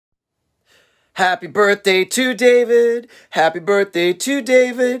Happy birthday to David. Happy birthday to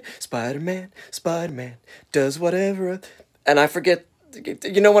David. Spider-Man, Spider-Man does whatever. And I forget,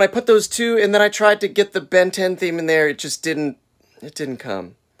 you know, when I put those two and then I tried to get the Ben 10 theme in there, it just didn't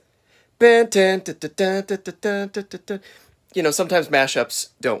come. Ben 10, da, da, da, da, da, da, da, da. You know, sometimes mashups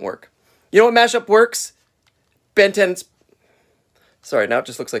don't work. You know what mashup works? Ben 10's... Sorry, now it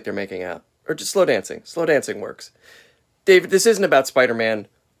just looks like they're making out. Or just slow dancing. Slow dancing works. David, this isn't about Spider-Man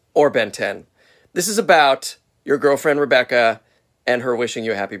or Ben 10. This is about your girlfriend, Rebecca, and her wishing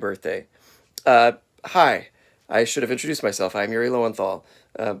you a happy birthday. Hi. I should have introduced myself. I'm Yuri Lowenthal.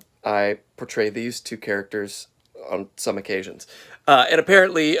 I portray these two characters on some occasions. And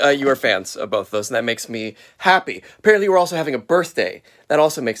apparently you are fans of both of those, and that makes me happy. Apparently we're also having a birthday. That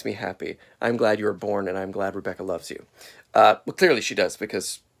also makes me happy. I'm glad you were born, and I'm glad Rebecca loves you. Well, clearly she does,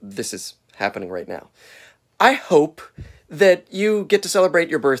 because this is happening right now. I hope that you get to celebrate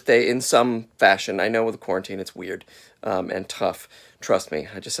your birthday in some fashion. I know with quarantine it's weird and tough. Trust me,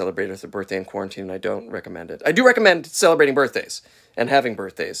 I just celebrated a birthday in quarantine, and I don't recommend it. I do recommend celebrating birthdays and having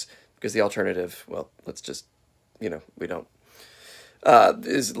birthdays, because the alternative, well, let's just, you know, we don't,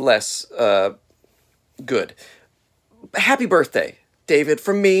 is less good. Happy birthday, David,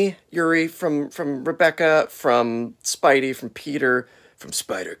 from me, Yuri, from Rebecca, from Spidey, from Peter, from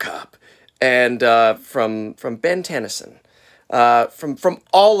Spider Cop, and from Ben Tennyson, from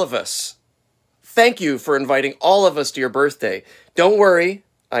all of us. Thank you for inviting all of us to your birthday. Don't worry,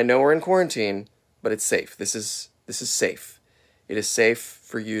 I know we're in quarantine, but it's safe. This is safe. It is safe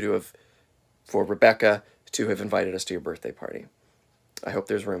for you for Rebecca to have invited us to your birthday party. I hope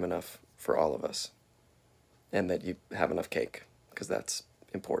there's room enough for all of us, and that you have enough cake, because that's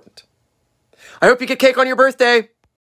important. I hope you get cake on your birthday.